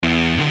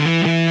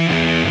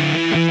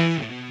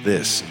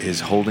This is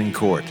Holding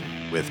Court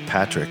with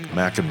Patrick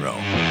McEnroe.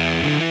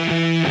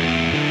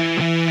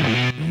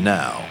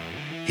 Now,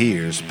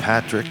 here's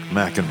Patrick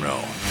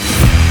McEnroe.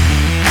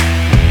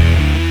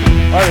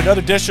 All right,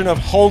 another edition of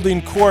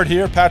Holding Court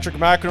here. Patrick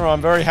McEnroe.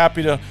 I'm very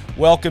happy to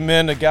welcome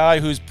in a guy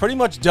who's pretty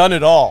much done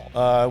it all.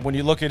 When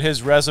you look at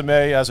his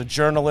resume as a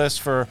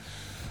journalist for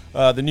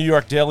the New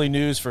York Daily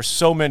News for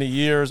so many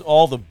years,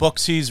 all the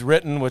books he's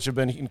written, which have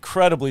been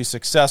incredibly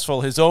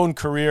successful, his own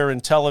career in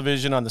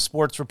television on the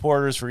sports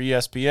reporters for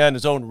ESPN,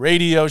 his own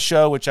radio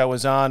show, which I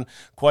was on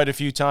quite a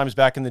few times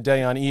back in the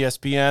day on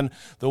ESPN,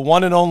 the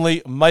one and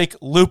only Mike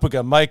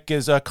Lupica. Mike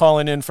is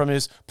calling in from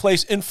his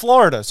place in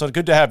Florida. So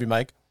good to have you,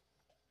 Mike.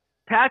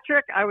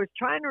 Patrick, I was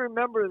trying to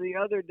remember the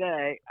other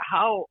day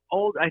how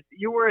old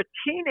you were. A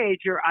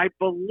teenager, I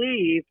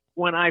believe,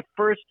 when I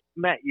first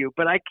met you,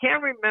 but I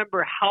can't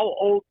remember how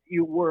old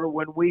you were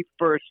when we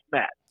first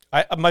met.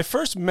 My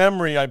first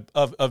memory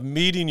of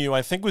meeting you,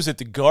 I think, was at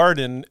the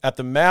Garden at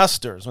the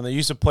Masters, when they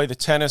used to play the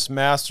tennis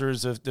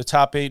Masters. Of the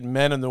top 8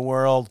 men in the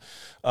world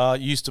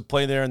used to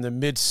play there in the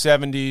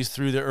mid-'70s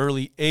through the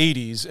early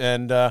 '80s.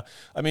 And,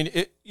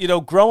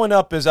 growing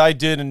up as I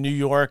did in New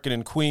York and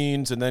in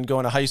Queens and then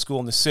going to high school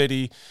in the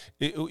city,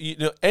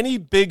 any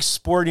big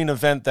sporting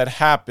event that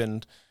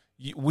happened,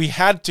 we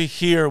had to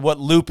hear what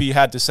Lupi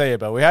had to say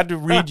about it. We had to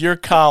read your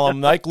column,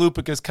 Mike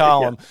Lupica's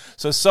column. Yeah.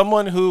 So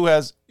someone who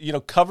has,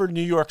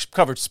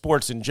 covered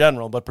sports in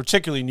general, but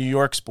particularly New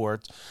York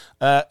sports.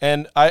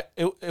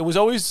 It was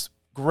always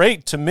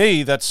great to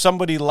me that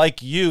somebody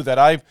like you that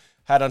I've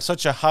had on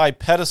such a high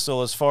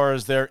pedestal as far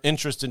as their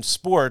interest in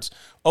sports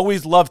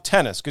always loved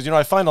tennis. Because,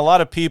 I find a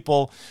lot of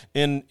people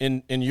in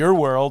your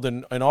world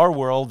and in our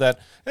world that,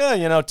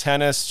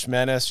 tennis,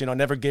 schmenis,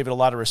 never gave it a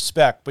lot of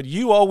respect. But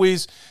you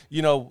always,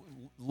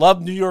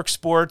 loved New York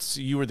sports.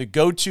 You were the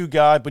go-to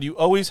guy, but you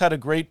always had a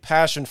great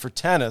passion for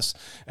tennis.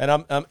 And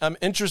I'm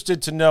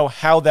interested to know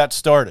how that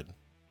started.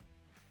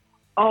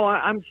 Oh,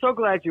 I'm so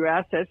glad you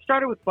asked that. It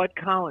started with Bud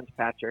Collins,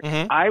 Patrick.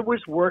 Mm-hmm. I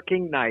was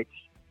working nights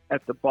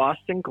at the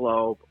Boston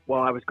Globe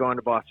while I was going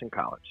to Boston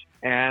College.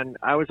 And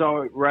I was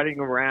always writing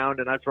around,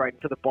 and I was writing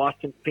for the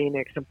Boston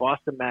Phoenix and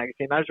Boston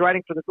Magazine. I was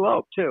writing for the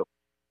Globe, too.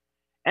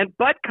 And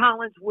Bud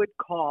Collins would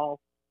call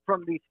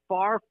from these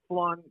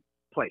far-flung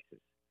places.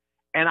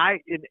 And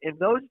in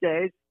those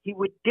days, he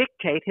would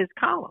dictate his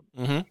column.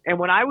 Mm-hmm. And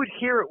when I would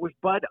hear it was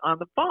Bud on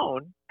the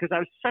phone, because I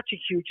was such a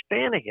huge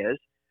fan of his,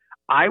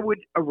 I would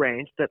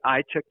arrange that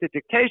I took the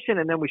dictation,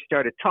 and then we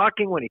started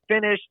talking when he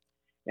finished.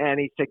 And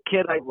he said,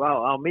 "Kid,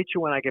 I'll meet you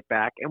when I get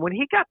back." And when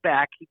he got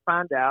back, he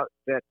found out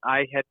that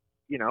I had,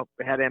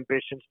 had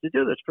ambitions to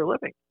do this for a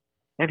living.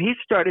 And he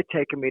started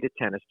taking me to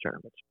tennis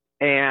tournaments.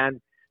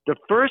 And the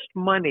first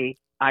money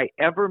I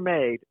ever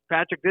made,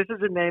 Patrick, this is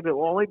a name that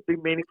will only be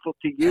meaningful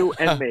to you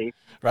and me,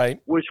 right?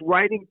 Was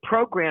writing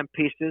program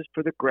pieces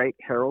for the great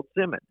Harold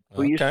Zimmern,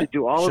 who used to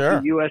do all of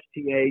the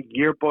USTA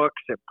yearbooks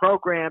and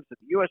programs and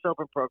the U.S.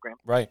 Open program.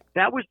 Right.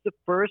 That was the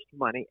first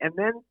money. And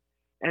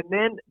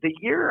then the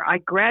year I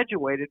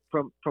graduated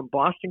from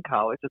Boston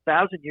College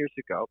 1,000 years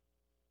ago,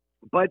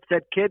 Bud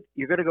said, "Kid,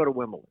 you're going to go to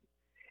Wimbledon."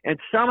 And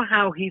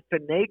somehow he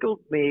finagled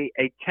me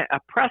a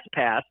press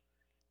pass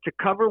to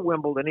cover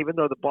Wimbledon, even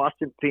though the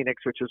Boston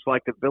Phoenix, which was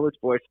like the Village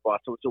Voice of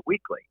Boston, was a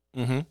weekly.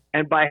 Mm-hmm.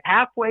 And by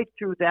halfway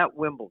through that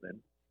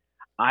Wimbledon,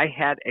 I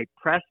had a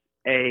Press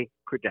A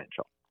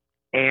credential.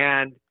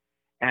 And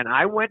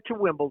I went to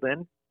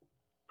Wimbledon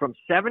from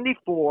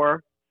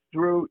 74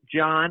 through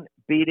John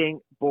beating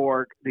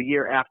Borg the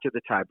year after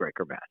the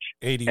tiebreaker match.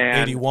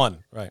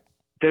 81, right.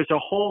 There's a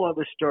whole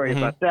other story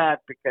about that,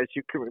 because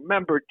you can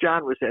remember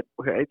John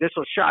this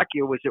will shock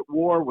you, was at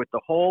war with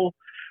the whole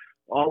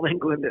All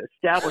England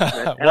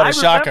establishment. What a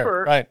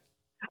shocker, right.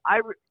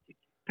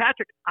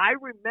 Patrick, I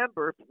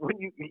remember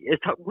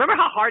remember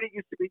how hard it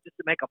used to be just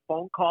to make a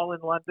phone call in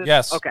London?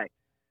 Yes. Okay.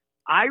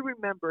 I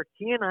remember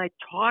he and I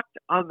talked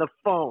on the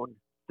phone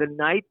the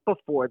night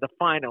before the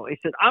final. He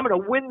said, "I'm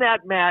going to win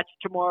that match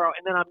tomorrow,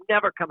 and then I'm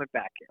never coming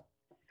back here."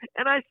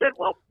 And I said,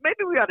 "Well,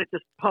 maybe we ought to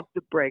just pump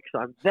the brakes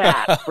on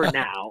that for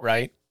now."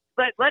 Right.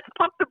 Let's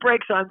pump the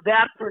brakes on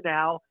that for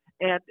now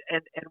and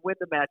win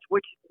the match,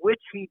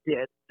 which he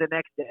did the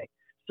next day.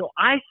 So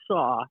I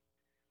saw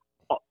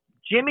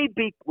Jimmy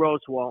beat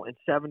Rosewall in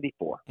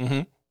 74.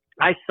 Mm-hmm.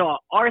 I saw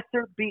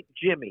Arthur beat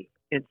Jimmy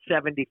in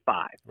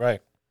 75.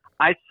 Right.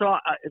 I saw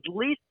at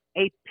least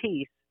a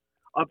piece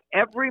of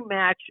every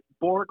match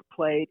Borg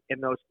played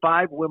in those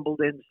 5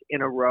 Wimbledons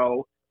in a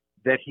row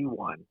that he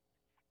won.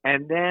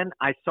 And then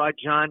I saw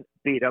John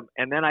beat him,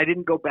 and then I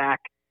didn't go back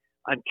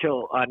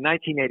until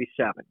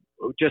 1987,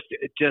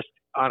 just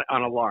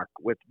on a lark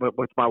with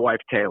my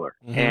wife Taylor.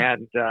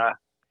 Mm-hmm.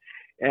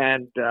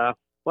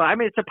 Well, I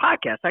mean, it's a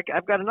podcast.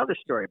 I've got another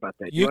story about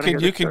that. You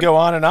can go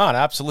on and on.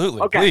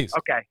 Absolutely. Okay. Please.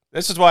 Okay.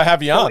 This is why I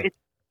have you on.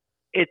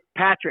 It's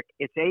Patrick.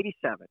 It's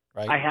 87.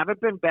 Right. I haven't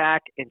been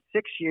back in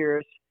 6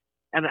 years.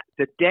 And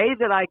the day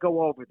that I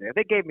go over there,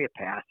 they gave me a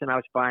pass, and I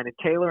was fine. And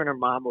Taylor and her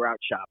mom were out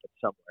shopping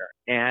somewhere.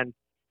 And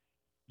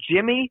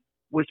Jimmy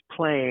was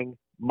playing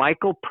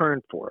Michael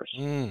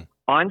Pernfors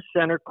on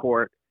center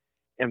court.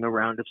 in the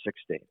round of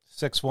 16.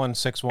 6-1,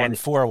 6-1,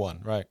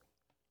 4-1, right?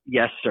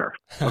 Yes, sir.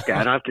 Okay,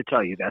 I don't have to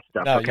tell you that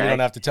stuff. No, okay? you don't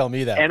have to tell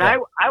me that. And I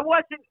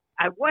wasn't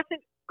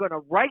going to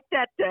write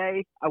that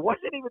day. I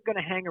wasn't even going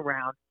to hang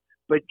around.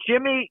 But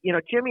Jimmy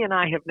and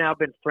I have now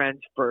been friends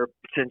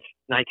since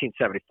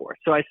 1974.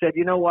 So I said,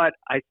 you know what?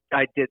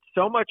 I did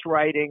so much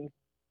writing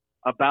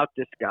about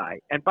this guy.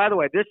 And by the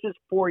way, this is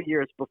 4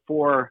 years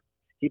before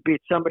he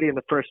beat somebody in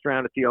the first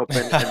round at the Open.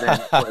 And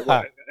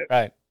then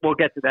right. We'll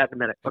get to that in a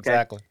minute. Okay.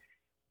 Exactly.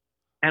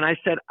 And I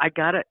said, I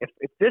gotta.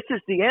 If this is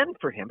the end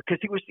for him, because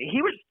he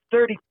was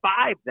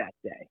 35 that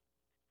day,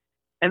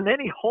 and then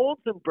he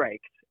holds and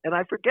breaks, and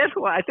I forget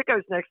who. I think I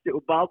was next to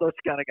Ubaldo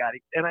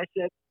Scanagati, and I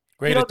said,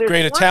 great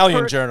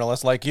Italian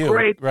journalist like you.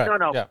 Great, right.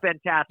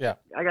 Fantastic. Yeah.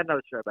 I got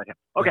another story about him.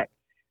 Okay,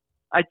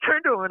 I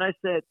turned to him and I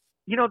said,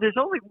 there's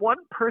only one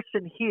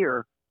person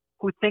here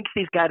who thinks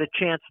he's got a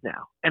chance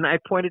now, and I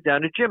pointed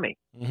down to Jimmy.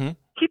 Mm-hmm.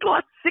 He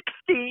lost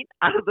 16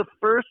 out of the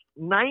first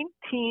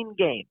 19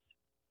 games.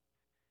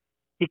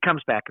 He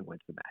comes back and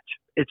wins the match.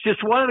 It's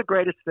just one of the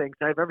greatest things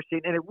I've ever seen.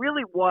 And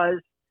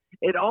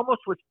it almost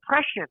was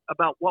prescient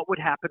about what would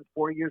happen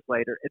 4 years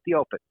later at the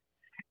Open.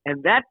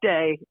 And that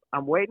day,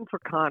 I'm waiting for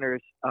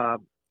Connors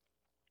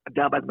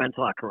down by the men's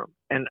locker room.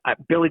 And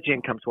Billie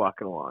Jean comes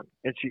walking along.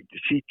 And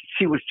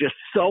she was just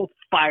so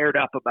fired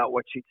up about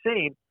what she'd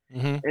seen.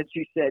 Mm-hmm. And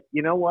she said,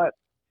 you know what?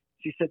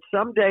 She said,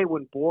 someday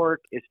when Borg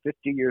is 50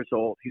 years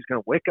old, he's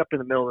going to wake up in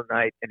the middle of the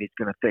night and he's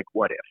going to think,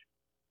 what if?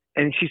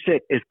 And she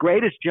said, as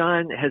great as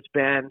John has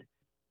been,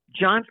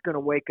 John's going to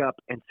wake up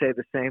and say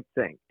the same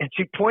thing. And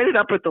she pointed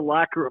up at the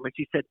locker room and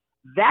she said,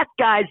 that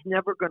guy's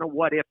never going to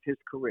what if his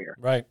career.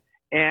 Right.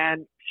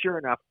 And sure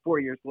enough, 4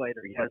 years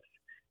later, he has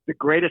the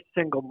greatest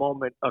single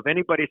moment of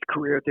anybody's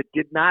career that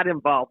did not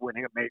involve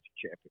winning a major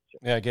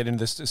championship. Yeah, get into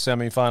the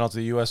semifinals of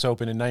the U.S.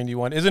 Open in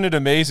 '91. Isn't it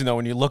amazing, though,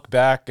 when you look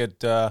back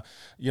at, I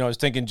was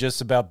thinking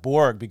just about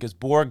Borg, because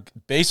Borg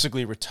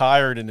basically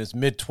retired in his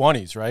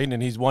mid-20s, right?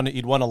 And he'd won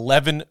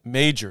 11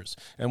 majors.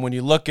 And when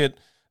you look at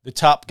the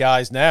top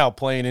guys now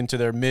playing into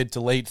their mid to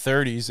late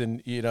 30s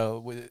and,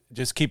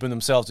 just keeping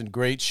themselves in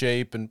great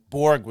shape, and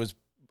Borg was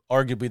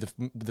arguably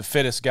the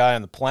fittest guy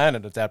on the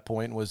planet at that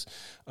point, was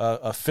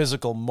a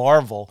physical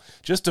marvel.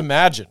 Just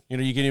imagine,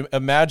 you can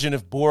imagine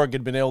if Borg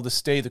had been able to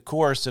stay the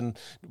course and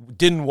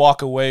didn't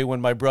walk away when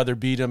my brother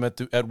beat him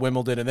at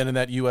Wimbledon, and then in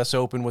that U.S.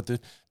 Open with the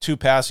 2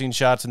 passing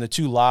shots and the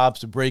 2 lobs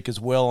to break his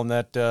will in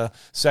that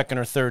second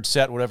or third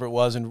set, whatever it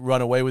was, and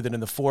run away with it in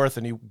the fourth,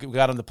 and he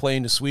got on the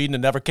plane to Sweden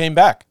and never came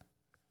back.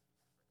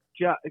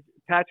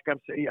 Patrick,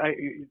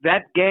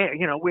 that game,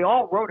 we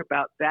all wrote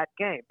about that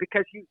game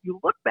because you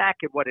look back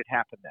at what had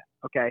happened then,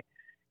 okay?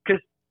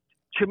 Because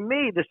to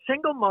me, the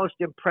single most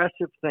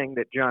impressive thing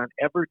that John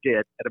ever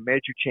did at a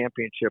major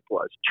championship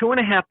was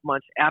 2.5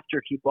 months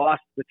after he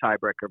lost the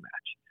tiebreaker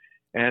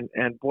match.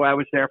 And boy, I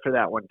was there for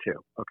that one too,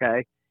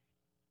 okay?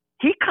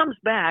 He comes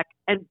back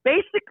and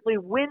basically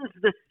wins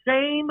the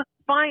same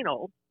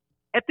final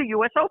at the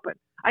U.S. Open.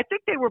 I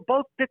think they were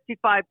both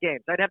 55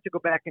 games. I'd have to go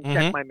back and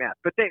check my math.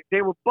 But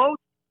they were both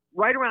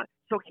right around.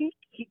 So he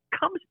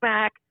comes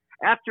back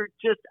after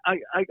just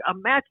a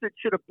match that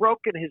should have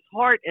broken his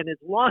heart and his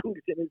lungs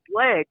and his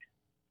legs.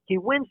 He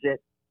wins it.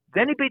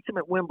 Then he beats him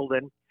at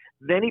Wimbledon.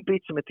 Then he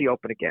beats him at the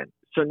Open again.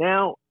 So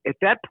now, at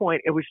that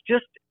point, it was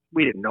just,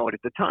 we didn't know it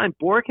at the time,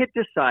 Borg had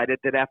decided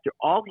that after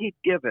all he'd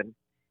given,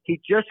 he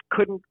just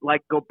couldn't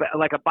go back,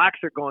 like a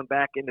boxer going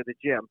back into the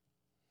gym.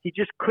 He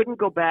just couldn't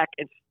go back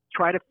and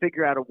try to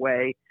figure out a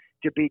way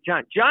to beat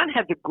John. John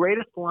had the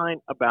greatest line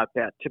about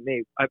that to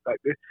me. I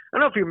don't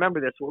know if you remember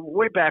this.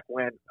 Way back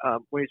when he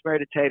was married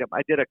to Tatum,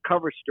 I did a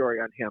cover story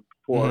on him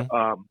for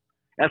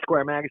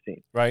Esquire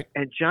magazine. Right.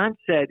 And John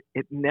said,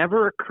 it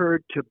never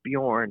occurred to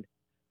Bjorn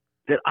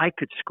that I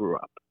could screw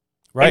up.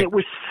 Right. And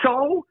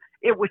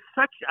it was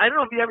such, I don't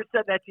know if he ever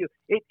said that to you.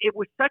 It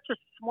was such a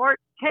smart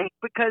take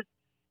because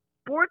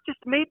Borg just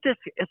made this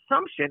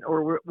assumption,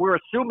 or we're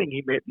assuming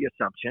he made the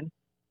assumption,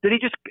 that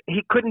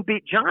he couldn't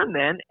beat John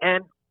then.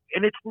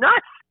 And it's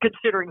nuts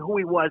considering who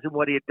he was and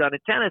what he had done in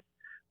tennis.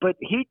 But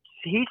he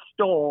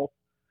stole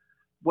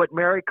what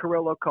Mary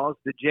Carrillo calls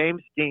the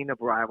James Dean of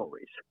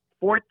rivalries.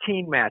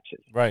 14 matches.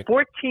 Right.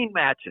 14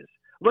 matches.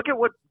 Look at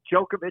what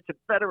Djokovic and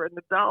Federer and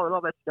Nadal and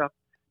all that stuff.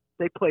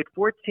 They played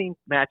 14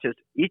 matches,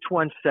 each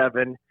one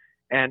 7.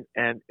 And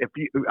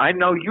I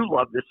know you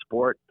love this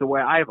sport the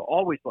way I have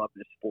always loved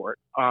this sport.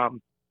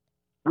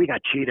 We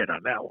got cheated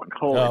on that one.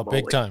 Holy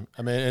moly. Big time.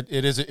 I mean,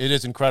 it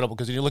is incredible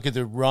because you look at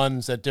the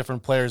runs that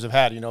different players have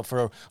had.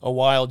 For a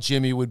while,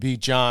 Jimmy would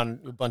beat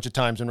John a bunch of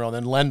times in a row.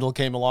 Then Lendl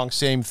came along,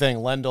 same thing.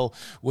 Lendl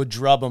would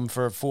drub him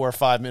for 4 or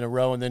 5 in a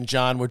row, and then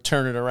John would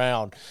turn it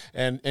around.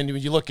 And when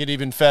you look at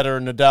even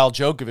Federer, Nadal,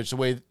 Djokovic, the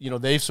way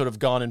they've sort of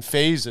gone in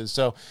phases.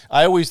 So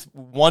I always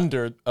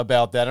wonder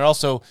about that. And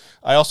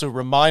I also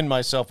remind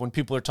myself when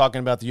people are talking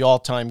about the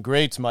all-time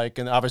greats, Mike,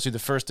 and obviously the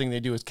first thing they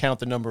do is count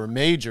the number of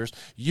majors.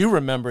 You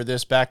remember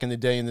this back in the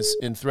day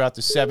and throughout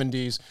the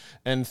 70s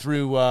and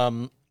through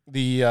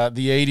the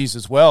 80s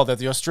as well, that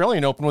the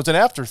Australian Open was an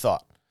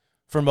afterthought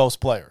for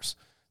most players.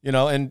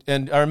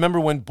 And I remember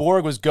when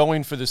Borg was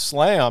going for the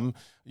Slam,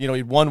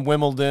 he'd won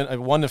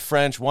Wimbledon, won the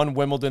French, won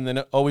Wimbledon, then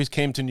always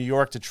came to New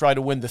York to try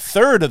to win the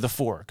third of the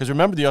four. Because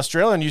remember, the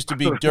Australian used to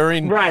be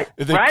during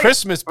the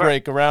Christmas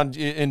break around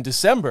in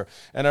December.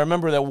 And I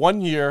remember that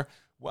one year,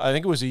 I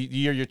think it was the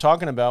year you're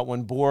talking about,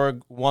 when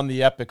Borg won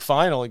the epic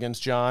final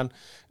against John.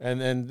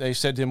 And then they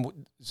said to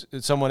him,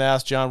 someone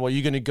asked John, well, are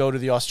you going to go to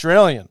the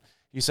Australian?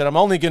 He said, I'm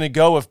only going to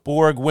go if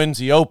Borg wins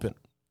the Open.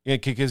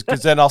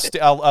 Because then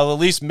I'll at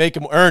least make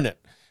him earn it.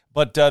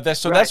 But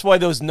that's why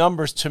those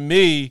numbers, to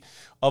me,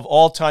 of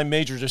all-time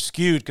majors are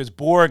skewed, because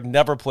Borg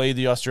never played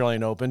the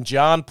Australian Open.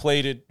 John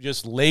played it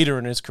just later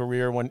in his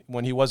career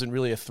when he wasn't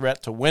really a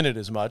threat to win it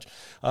as much.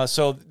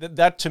 So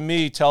that to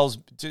me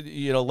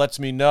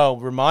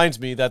reminds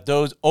me that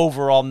those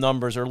overall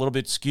numbers are a little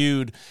bit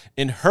skewed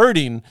in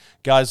hurting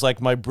guys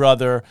like my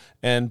brother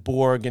and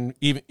Borg, and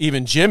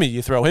even Jimmy.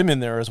 You throw him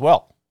in there as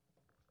well.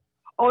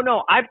 Oh,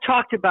 no, I've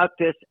talked about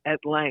this at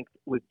length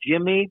with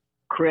Jimmy,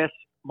 Chris,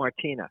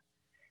 Martina.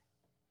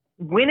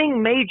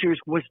 Winning majors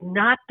was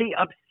not the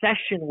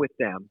obsession with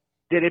them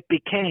that it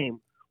became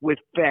with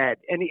Fed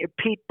and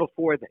Pete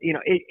before that.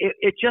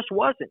 It just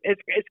wasn't. As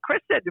Chris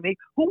said to me,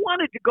 who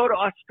wanted to go to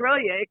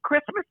Australia at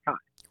Christmas time?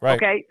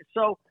 Right. Okay.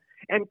 So,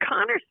 and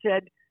Connor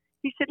said,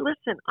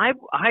 listen, I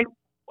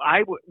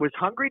was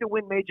hungry to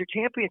win major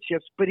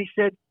championships, but he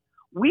said,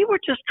 we were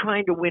just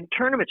trying to win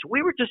tournaments.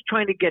 We were just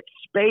trying to get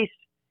space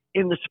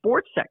in the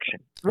sports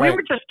section. We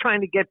were just trying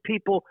to get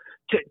people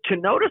to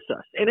notice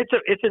us. And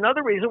it's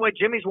another reason why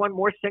Jimmy's won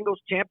more singles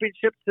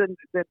championships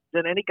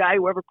than any guy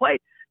who ever played.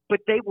 But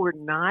they were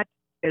not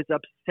as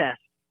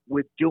obsessed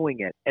with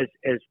doing it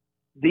as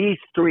these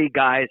three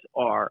guys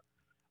are,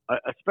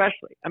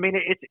 especially. I mean,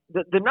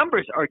 the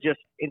numbers are just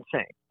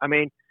insane. I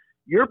mean,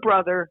 your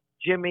brother,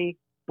 Jimmy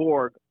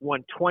Borg,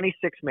 won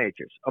 26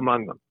 majors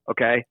among them,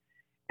 okay?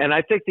 And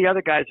I think the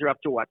other guys are up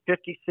to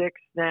 56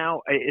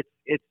 now.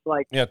 It's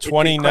like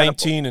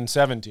 2019 and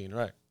 17,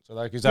 right? So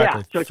like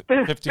exactly. Yeah, so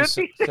it's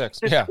 56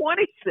 to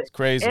 26. It's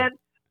crazy.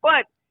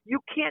 But you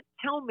can't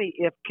tell me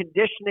if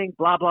conditioning,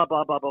 blah blah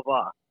blah blah blah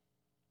blah,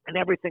 and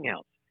everything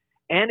else,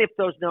 and if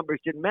those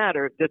numbers didn't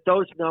matter, that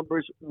those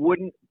numbers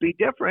wouldn't be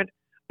different.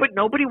 But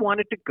nobody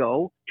wanted to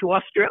go to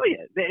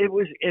Australia. It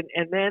was,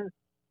 and then,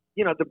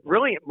 the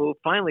brilliant move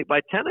finally by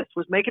tennis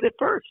was making it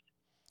first.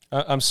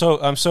 I'm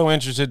so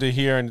interested to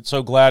hear, and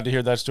so glad to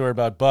hear that story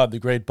about Bud, the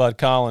great Bud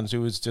Collins,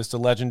 who was just a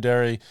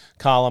legendary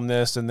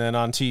columnist, and then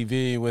on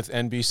TV with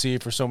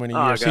NBC for so many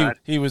years.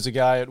 He was a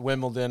guy at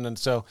Wimbledon, and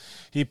so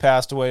he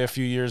passed away a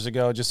few years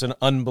ago. Just an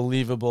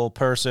unbelievable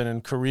person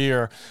and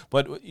career.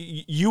 But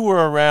you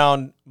were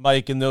around,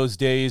 Mike, in those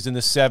days in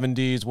the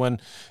 70s when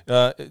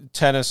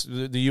tennis,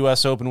 the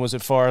U.S. Open was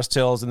at Forest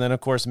Hills, and then, of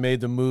course, made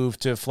the move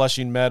to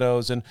Flushing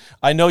Meadows. And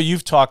I know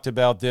you've talked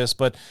about this,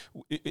 but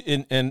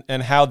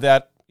and how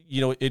that,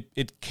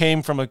 it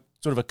came from a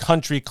sort of a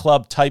country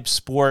club type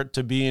sport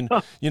to being,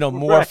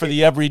 more for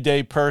the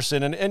everyday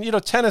person.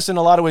 And tennis in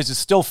a lot of ways is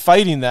still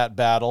fighting that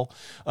battle.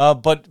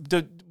 But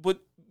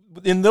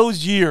in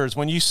those years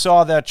when you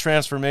saw that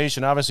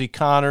transformation, obviously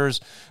Connors,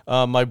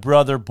 my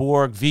brother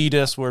Borg,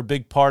 Vitas were a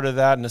big part of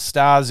that,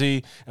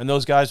 Nastasi, and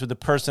those guys with the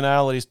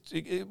personalities.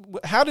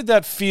 How did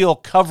that feel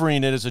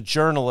covering it as a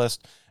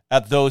journalist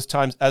at those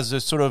times, as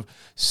a sort of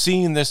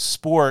seeing this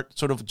sport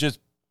sort of just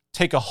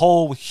take a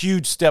whole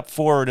huge step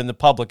forward in the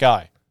public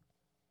eye?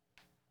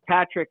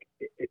 Patrick,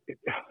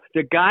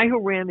 the guy who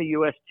ran the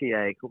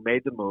USTA, who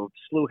made the move,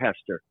 Slew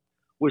Hester,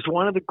 was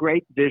one of the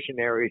great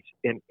visionaries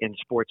in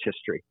sports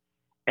history.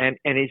 And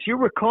as you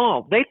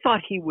recall, they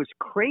thought he was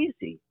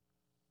crazy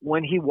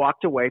when he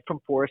walked away from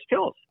Forest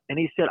Hills. And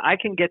he said, I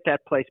can get that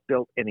place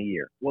built in a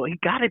year. Well, he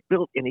got it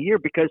built in a year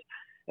because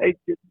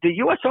the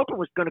U.S. Open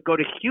was going to go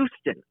to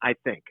Houston, I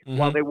think,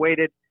 while they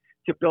waited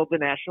to build the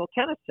National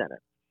Tennis Center.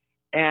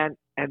 And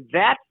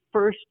that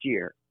first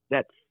year,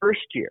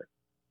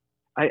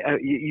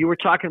 you were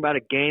talking about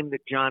a game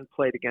that John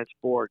played against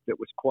Borg that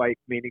was quite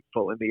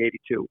meaningful in the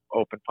 82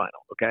 Open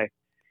final, okay?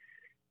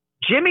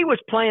 Jimmy was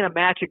playing a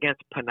match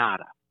against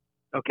Panada,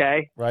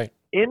 okay? Right.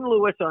 In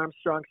Louis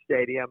Armstrong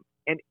Stadium,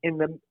 and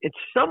it's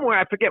somewhere,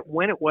 I forget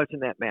when it was in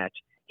that match,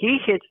 he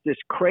hits this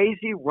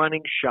crazy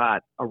running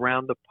shot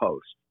around the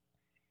post,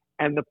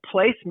 and the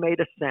place made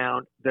a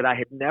sound that I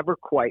had never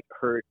quite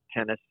heard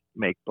tennis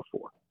make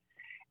before.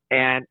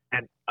 And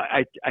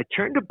I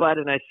turned to Bud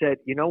and I said,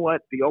 you know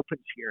what? The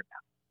Open's here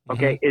now.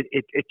 Okay.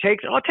 It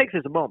takes, all it takes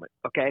is a moment.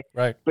 Okay.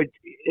 Right. But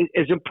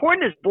as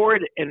important as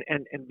Borg and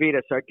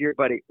Vitas, our dear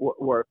buddy,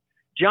 were,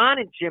 John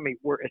and Jimmy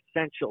were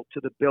essential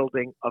to the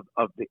building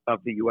of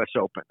the U.S.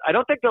 Open. I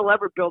don't think they'll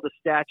ever build a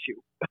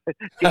statue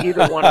to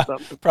either one of them.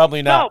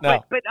 Probably not.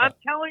 No. But I'm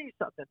telling you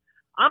something.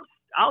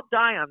 I'll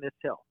die on this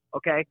hill.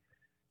 Okay.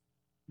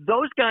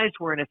 Those guys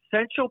were an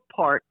essential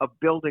part of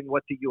building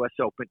what the U.S.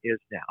 Open is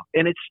now.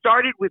 And it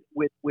started with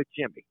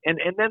Jimmy. And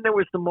then there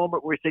was the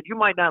moment where he said, you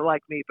might not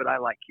like me, but I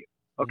like you.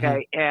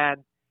 Okay.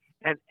 And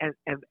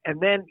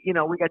then,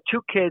 we got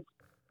two kids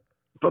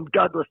from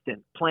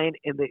Douglaston playing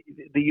in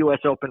the U.S.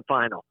 Open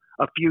final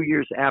a few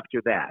years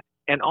after that.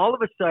 And all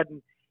of a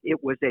sudden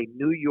it was a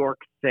New York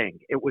thing.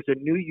 It was a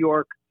New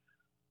York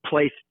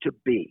place to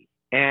be.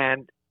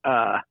 And,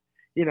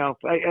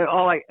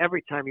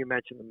 every time you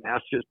mention the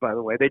Masters, by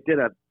the way, they did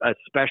a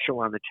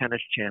special on the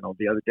Tennis Channel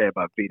the other day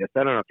about Venus.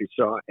 I don't know if you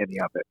saw any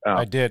of it.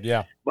 I did,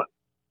 yeah. But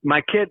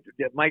my kid,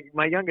 my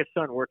youngest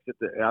son works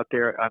out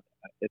there at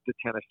the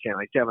Tennis Channel.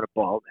 He's having a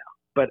ball now.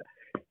 But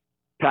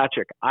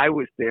Patrick, I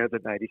was there the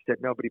night. He said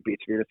nobody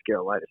beats Venus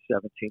Gerolaitis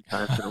 17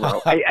 times in a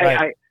row.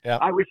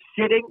 I was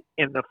sitting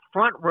in the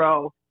front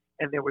row,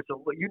 and there was the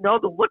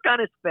look on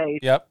his face.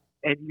 Yep.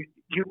 And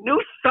you knew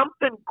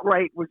something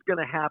great was going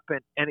to happen,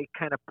 and he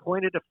kind of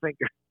pointed a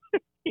finger.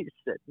 He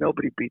said,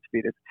 "Nobody beats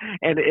Venus,"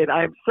 and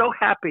I'm so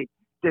happy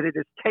that it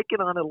has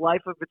taken on a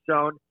life of its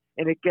own,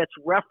 and it gets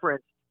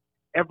referenced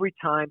every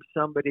time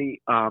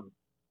somebody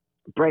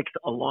breaks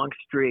a long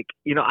streak.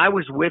 I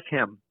was with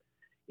him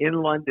in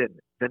London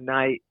the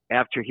night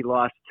after he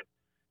lost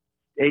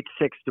 8-6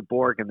 to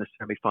Borg in the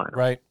semifinal.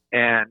 Right.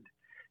 And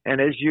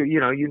as you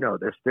know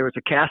this, there was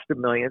a cast of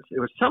millions.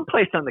 It was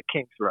someplace on the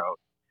King's Road.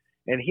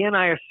 And he and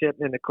I are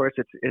sitting, and of course,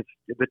 it's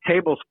the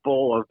table's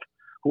full of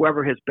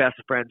whoever his best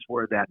friends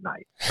were that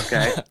night.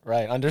 Okay,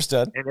 right,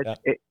 understood. And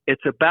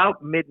it's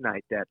about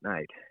midnight that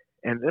night,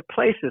 and the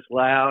place is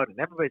loud, and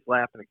everybody's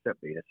laughing except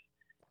Venus.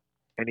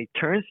 And he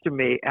turns to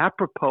me,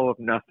 apropos of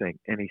nothing,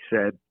 and he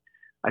said,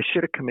 "I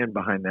should have come in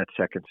behind that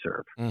second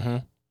serve." Mm-hmm.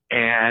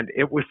 And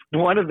it was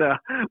one of the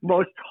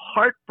most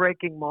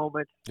heartbreaking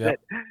moments that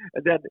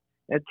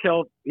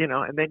until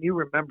and then you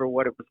remember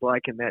what it was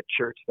like in that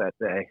church that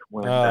day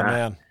when. Oh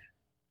man.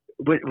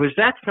 Was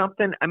that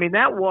something? I mean,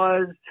 that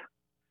was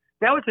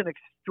an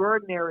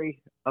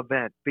extraordinary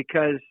event,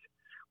 because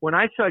when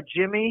I saw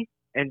Jimmy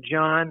and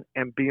John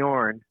and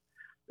Bjorn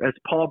as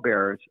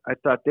pallbearers, I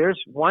thought there's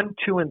 1,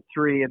 2, and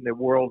 3 in the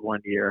world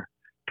one year,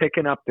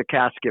 picking up the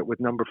casket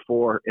with number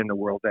 4 in the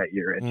world that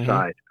year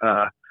inside.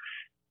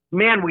 Mm-hmm.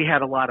 Man, we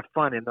had a lot of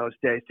fun in those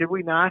days, did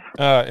we not?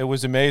 It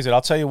was amazing. I'll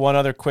tell you one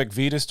other quick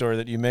Vita story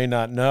that you may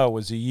not know.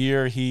 Was the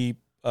year he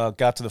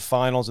got to the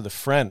finals of the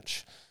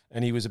French.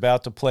 And he was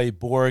about to play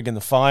Borg in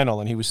the final,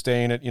 and he was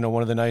staying at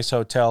one of the nice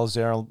hotels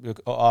there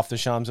off the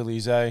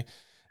Champs-Elysees.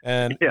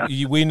 And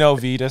we know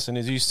Vitas, and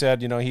as you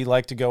said, he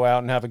liked to go out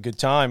and have a good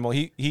time. Well,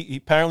 he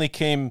apparently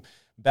came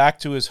back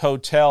to his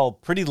hotel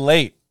pretty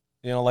late,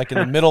 like in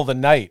the middle of the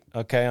night,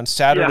 okay, on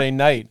Saturday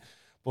night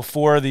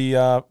before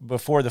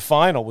the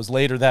final was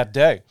later that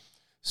day.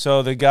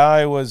 So the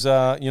guy was,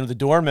 the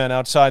doorman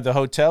outside the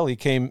hotel.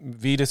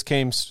 Vitas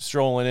came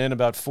strolling in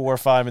about 4 or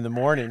 5 in the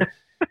morning.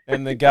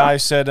 And the guy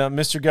said,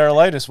 "Mr.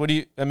 Gerolaitis, what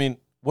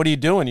are you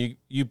doing?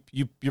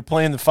 You're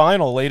playing the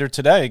final later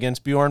today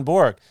against Bjorn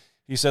Borg."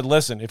 He said,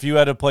 "Listen, if you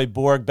had to play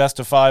Borg best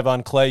of 5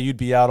 on clay, you'd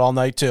be out all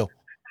night too."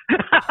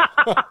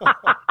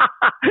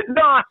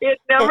 No,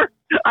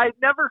 I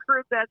never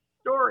heard that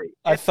story.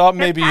 I thought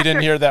maybe you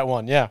didn't hear that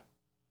one. Yeah.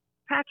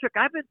 Patrick,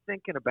 I've been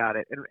thinking about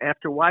it, and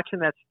after watching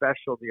that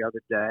special the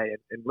other day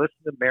and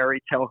listening to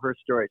Mary tell her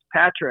stories,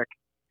 Patrick,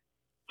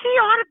 he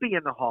ought to be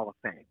in the Hall of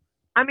Fame.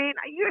 I mean,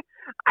 you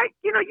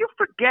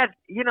forget.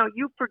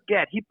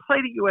 He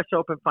played a U.S.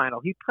 Open final.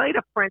 He played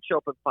a French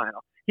Open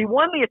final. He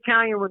won the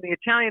Italian when the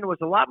Italian was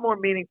a lot more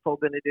meaningful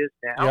than it is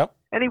now. Yep.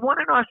 And he won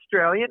an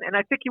Australian, and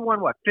I think he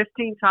won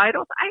 15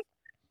 titles.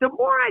 The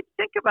more I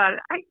think about it,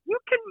 you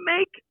can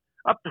make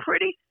a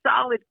pretty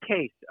solid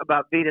case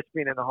about Vitas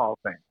being in the Hall of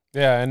Fame.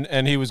 Yeah,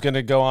 and he was going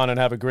to go on and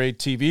have a great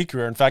TV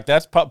career. In fact,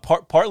 that's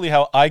partly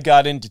how I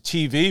got into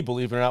TV,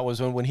 believe it or not,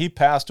 was when he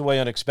passed away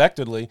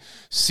unexpectedly.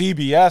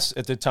 CBS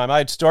at the time, I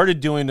had started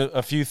doing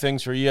a few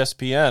things for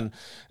ESPN,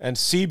 and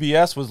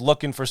CBS was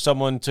looking for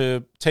someone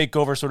to take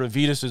over sort of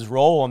Vitas's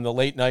role on the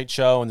late night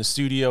show and the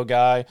studio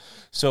guy.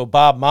 So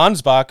Bob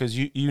Mansbach, as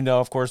you know,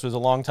 of course, was a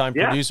longtime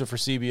producer for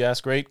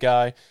CBS, great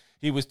guy.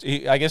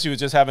 I guess he was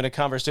just having a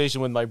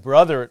conversation with my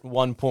brother at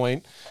one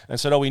point and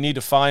said, we need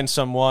to find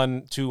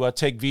someone to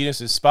take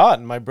Venus's spot.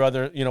 And my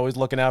brother, was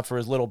looking out for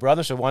his little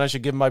brother. So why don't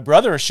you give my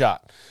brother a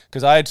shot?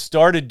 Because I had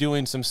started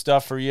doing some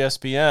stuff for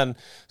ESPN.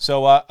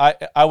 So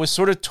I was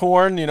sort of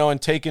torn, in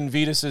taking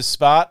Venus's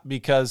spot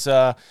because,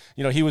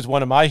 he was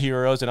one of my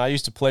heroes and I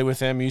used to play with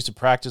him. He used to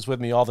practice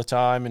with me all the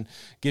time and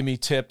give me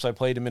tips. I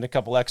played him in a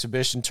couple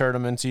exhibition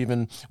tournaments,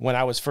 even when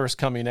I was first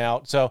coming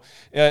out. So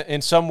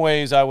in some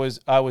ways I was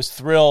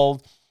thrilled.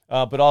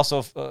 But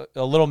also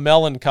a little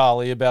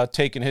melancholy about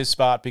taking his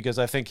spot because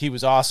I think he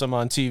was awesome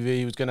on TV.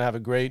 He was going to have a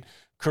great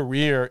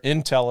career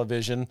in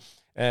television,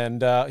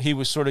 and he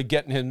was sort of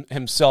getting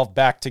himself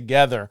back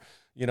together,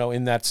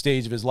 in that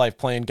stage of his life,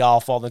 playing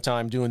golf all the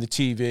time, doing the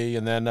TV,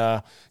 and then,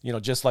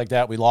 just like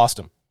that, we lost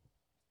him.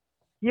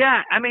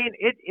 Yeah, I mean,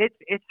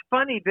 it's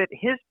funny that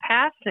his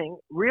passing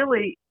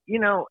really,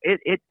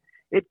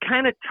 it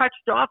kind of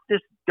touched off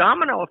this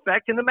domino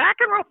effect in the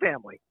McEnroe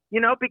family,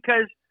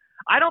 because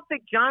I don't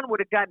think John would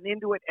have gotten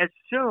into it as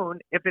soon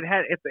if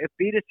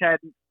Vitas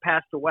hadn't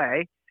passed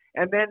away.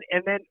 And then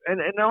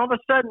all of a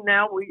sudden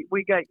now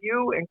we got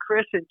you and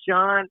Chris and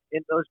John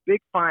in those big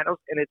finals,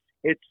 and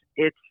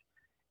it's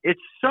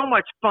so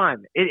much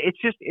fun.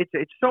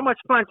 It's so much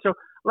fun. So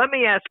let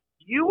me ask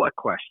you a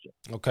question.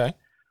 Okay.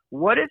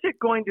 what is it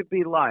going to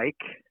be like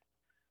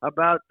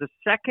about the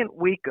second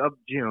week of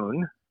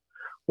June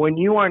when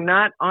you are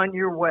not on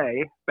your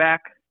way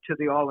back to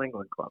the All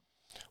England Club?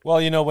 Well,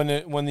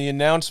 when the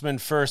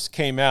announcement first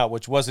came out,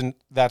 which wasn't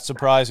that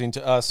surprising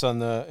to us in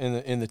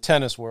the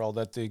tennis world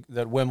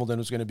that Wimbledon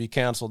was going to be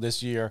canceled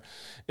this year,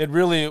 it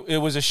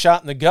was a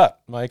shot in the gut,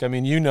 Mike. I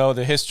mean,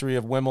 the history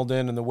of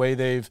Wimbledon and the way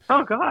they've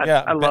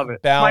I love it.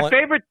 My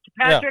favorite,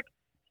 Patrick,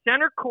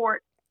 center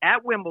court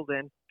at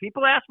Wimbledon.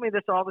 People ask me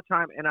this all the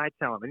time, and I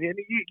tell them, and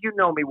you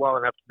know me well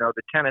enough to know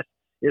that tennis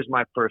is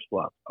my first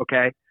love.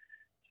 Okay,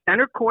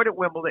 center court at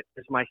Wimbledon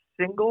is my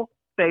single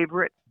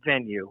favorite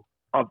venue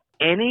of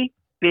any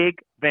big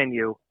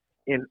venue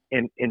in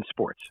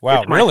sports.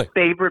 Wow, it's my really?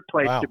 favorite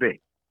place to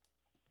be.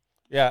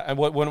 Yeah, and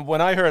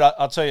when I heard,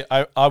 I'll tell you,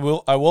 I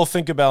will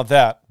think about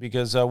that,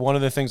 because one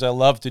of the things I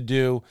love to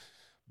do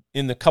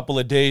in the couple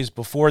of days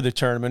before the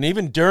tournament,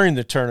 even during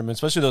the tournament,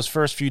 especially those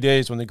first few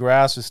days when the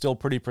grass is still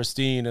pretty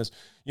pristine, is,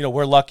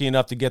 we're lucky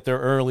enough to get there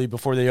early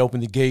before they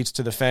open the gates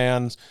to the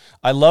fans.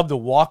 I love to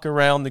walk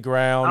around the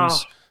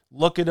grounds.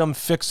 Look at them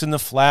fixing the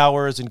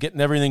flowers and getting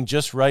everything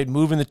just right,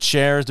 moving the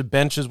chairs, the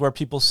benches where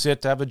people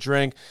sit to have a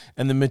drink,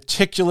 and the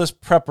meticulous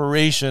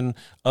preparation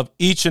of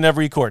each and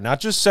every court, not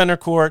just center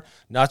court,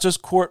 not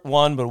just court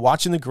one, but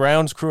watching the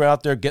grounds crew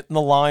out there, getting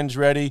the lines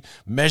ready,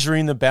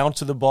 measuring the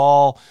bounce of the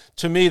ball.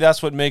 To me,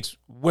 that's what makes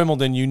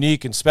Wimbledon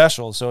unique and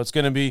special. So it's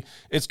going to be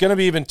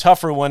even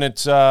tougher when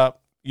it's,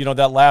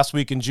 that last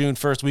week in June,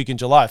 first week in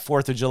July,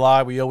 4th of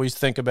July. We always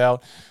think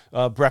about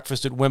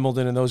breakfast at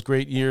Wimbledon and those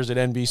great years at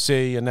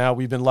NBC, and now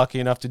we've been lucky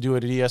enough to do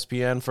it at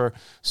ESPN for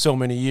so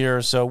many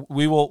years. So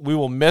we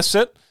will miss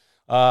it,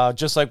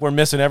 just like we're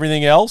missing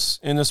everything else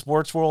in the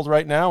sports world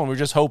right now, and we're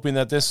just hoping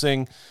that this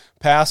thing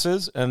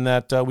passes and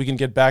that we can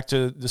get back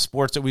to the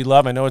sports that we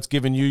love. I know it's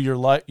given you your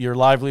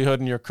livelihood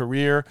and your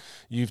career.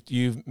 You've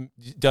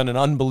done an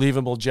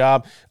unbelievable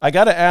job. I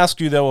got to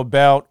ask you, though,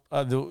 about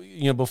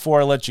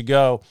before I let you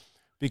go,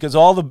 because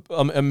all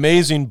the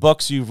amazing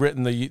books you've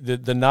written,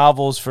 the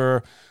novels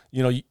for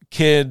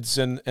kids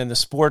and the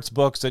sports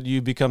books that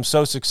you've become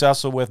so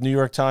successful with, New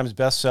York Times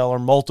bestseller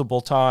multiple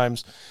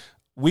times.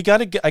 I got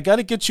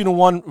to get you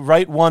to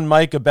write one,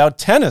 Mike, about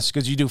tennis,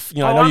 because you do.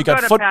 I know you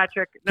got foot.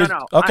 Patrick. No.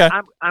 Okay.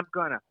 I'm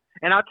gonna,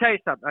 and I'll tell you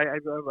something.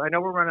 I know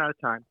we're running out of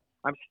time.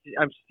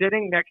 I'm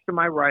sitting next to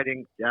my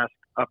writing desk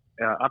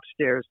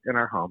upstairs in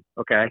our home.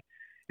 Okay.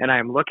 And I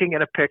am looking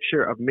at a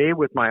picture of me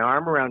with my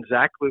arm around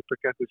Zach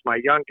Lupica, who's my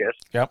youngest,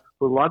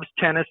 who loves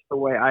tennis the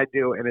way I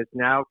do, and has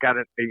now got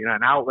an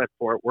outlet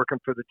for it, working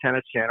for the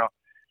Tennis Channel,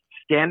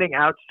 standing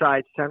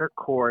outside center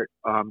court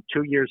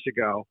 2 years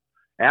ago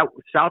at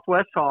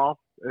Southwest Hall,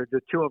 the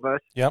two of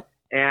us. Yep.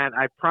 And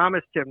I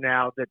promised him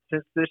now that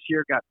since this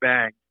year got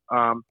banged,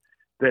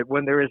 that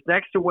when there is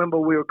next to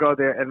Wimbledon, we will go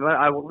there. And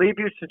I will leave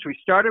you, since we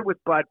started with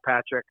Bud,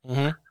 Patrick,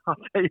 I'll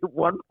tell you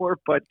one more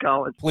Bud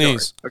Collins story.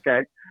 Please.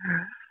 Okay.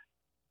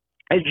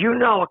 As you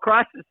know,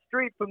 across the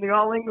street from the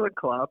All England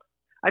Club,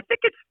 I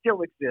think it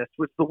still exists,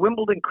 was the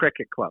Wimbledon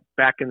Cricket Club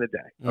back in the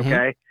day,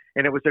 okay?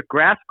 And it was a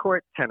grass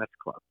court tennis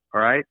club,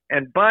 all right?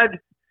 And Bud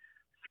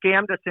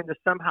scammed us into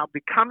somehow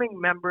becoming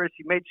members.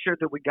 He made sure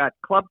that we got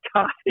club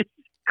ties. It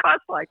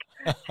cost like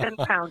 10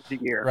 pounds a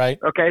year, right?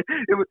 Okay?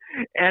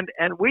 And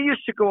we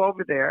used to go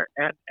over there,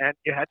 and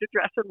you had to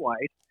dress in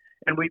white,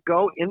 and we'd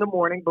go in the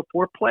morning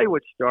before play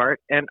would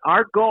start, and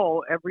our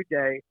goal every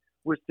day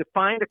was to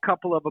find a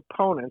couple of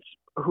opponents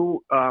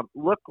who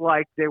looked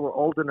like they were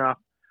old enough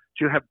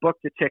to have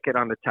booked a ticket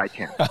on the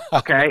Titanic.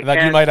 Okay,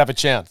 you might have a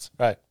chance,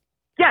 right?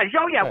 Yeah,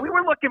 right. We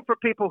were looking for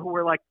people who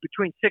were like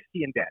between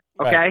 60 and dead.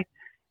 Okay, right.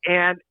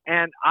 and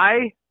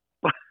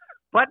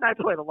Bud and I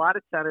played a lot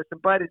of tennis, and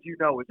Bud, as you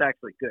know, was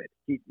actually good.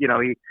 He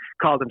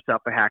called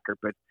himself a hacker,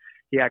 but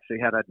he actually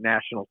had a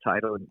national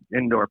title in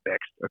indoor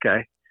mixed.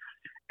 Okay,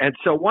 and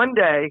so one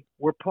day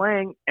we're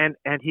playing, and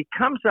he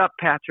comes up,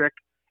 Patrick,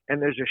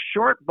 and there's a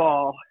short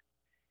ball,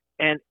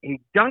 and he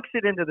dunks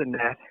it into the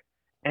net,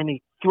 and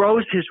he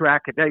throws his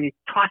racket down. He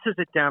tosses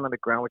it down on the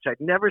ground, which I'd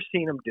never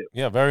seen him do.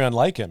 Yeah, very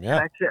unlike him, yeah.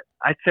 And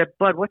I said,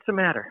 Bud, what's the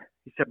matter?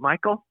 He said,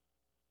 Michael,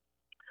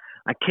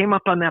 I came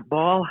up on that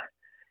ball,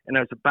 and I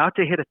was about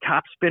to hit a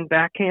topspin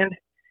backhand,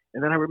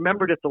 and then I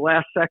remembered at the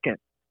last second,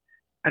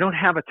 I don't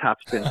have a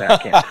topspin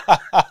backhand.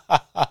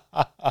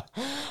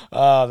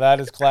 Oh, that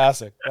is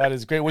classic. That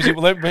is great.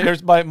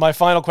 Here's my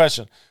final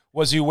question.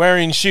 Was he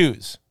wearing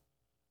shoes?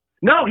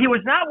 No, he was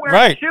not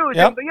wearing shoes.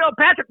 Yep. And,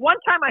 Patrick, one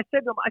time I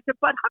said to him,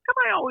 Bud, how come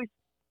I always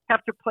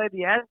have to play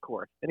the ad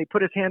course? And he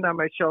put his hand on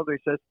my shoulder. He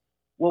says,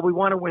 well, we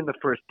want to win the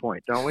first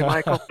point, don't we,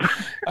 Michael?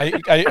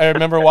 I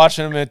remember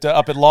watching him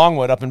up at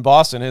Longwood up in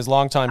Boston, his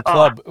longtime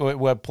club,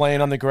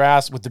 playing on the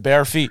grass with the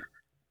bare feet.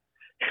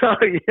 Oh,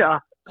 yeah.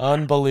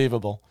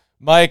 Unbelievable.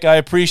 Mike, I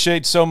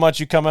appreciate so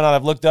much you coming on.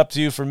 I've looked up to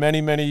you for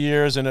many, many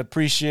years and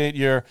appreciate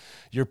your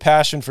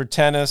passion for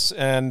tennis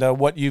and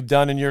what you've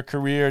done in your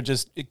career.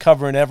 Just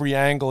covering every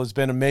angle has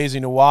been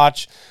amazing to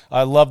watch.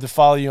 I love to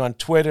follow you on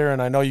Twitter, and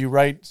I know you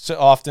write so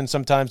often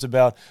sometimes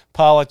about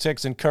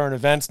politics and current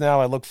events now.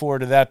 I look forward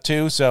to that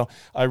too. So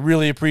I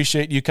really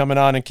appreciate you coming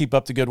on, and keep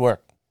up the good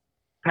work.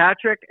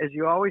 Patrick, as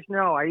you always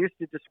know, I used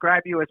to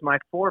describe you as my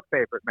fourth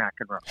favorite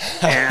McEnroe,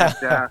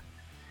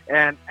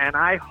 and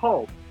I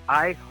hope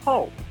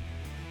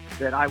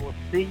that I will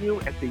see you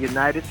at the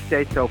United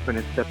States Open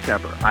in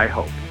September. I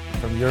hope.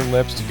 From your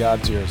lips to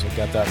God's ears, I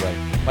got that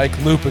right. Mike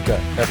Lupica,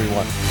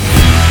 everyone.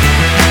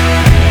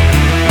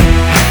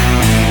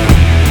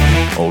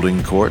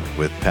 Holding Court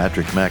with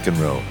Patrick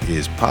McEnroe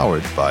is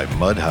powered by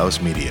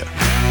Mudhouse Media.